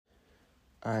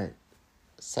All right,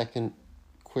 second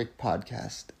quick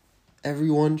podcast.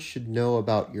 Everyone should know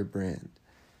about your brand.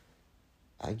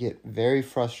 I get very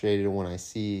frustrated when I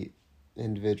see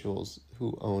individuals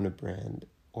who own a brand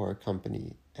or a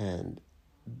company and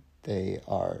they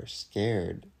are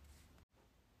scared.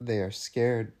 They are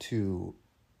scared to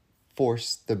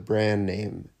force the brand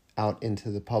name out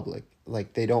into the public.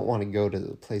 Like, they don't want to go to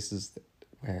the places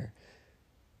where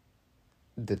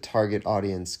the target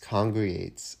audience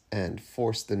congregates and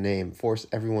force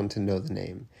everyone to know the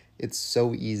name. It's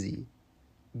so easy.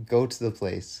 Go to the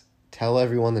place, tell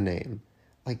everyone the name.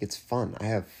 Like, it's fun. I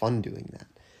have fun doing that.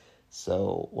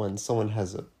 So when someone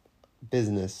has a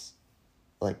business,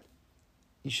 like,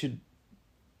 you should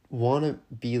want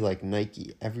to be like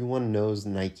Nike. Everyone knows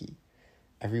Nike.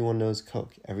 Everyone knows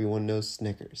Coke. Everyone knows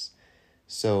Snickers.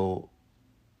 So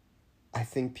I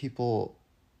think people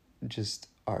just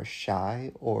are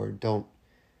shy or don't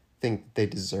think they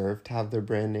deserve to have their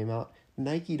brand name out.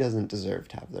 Nike doesn't deserve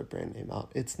to have their brand name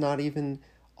out. It's not even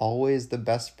always the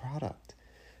best product,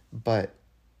 but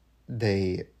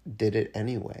they did it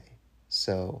anyway.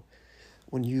 So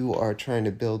when you are trying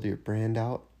to build your brand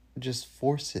out, just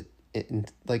force it.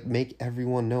 Like, make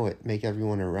everyone know it. Make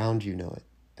everyone around you know it.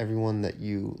 Everyone that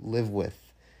you live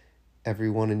with,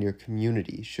 everyone in your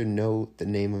community should know the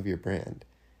name of your brand.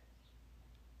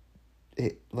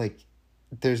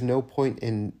 There's no point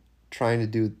in trying to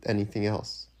do anything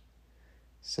else.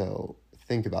 So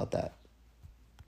think about that.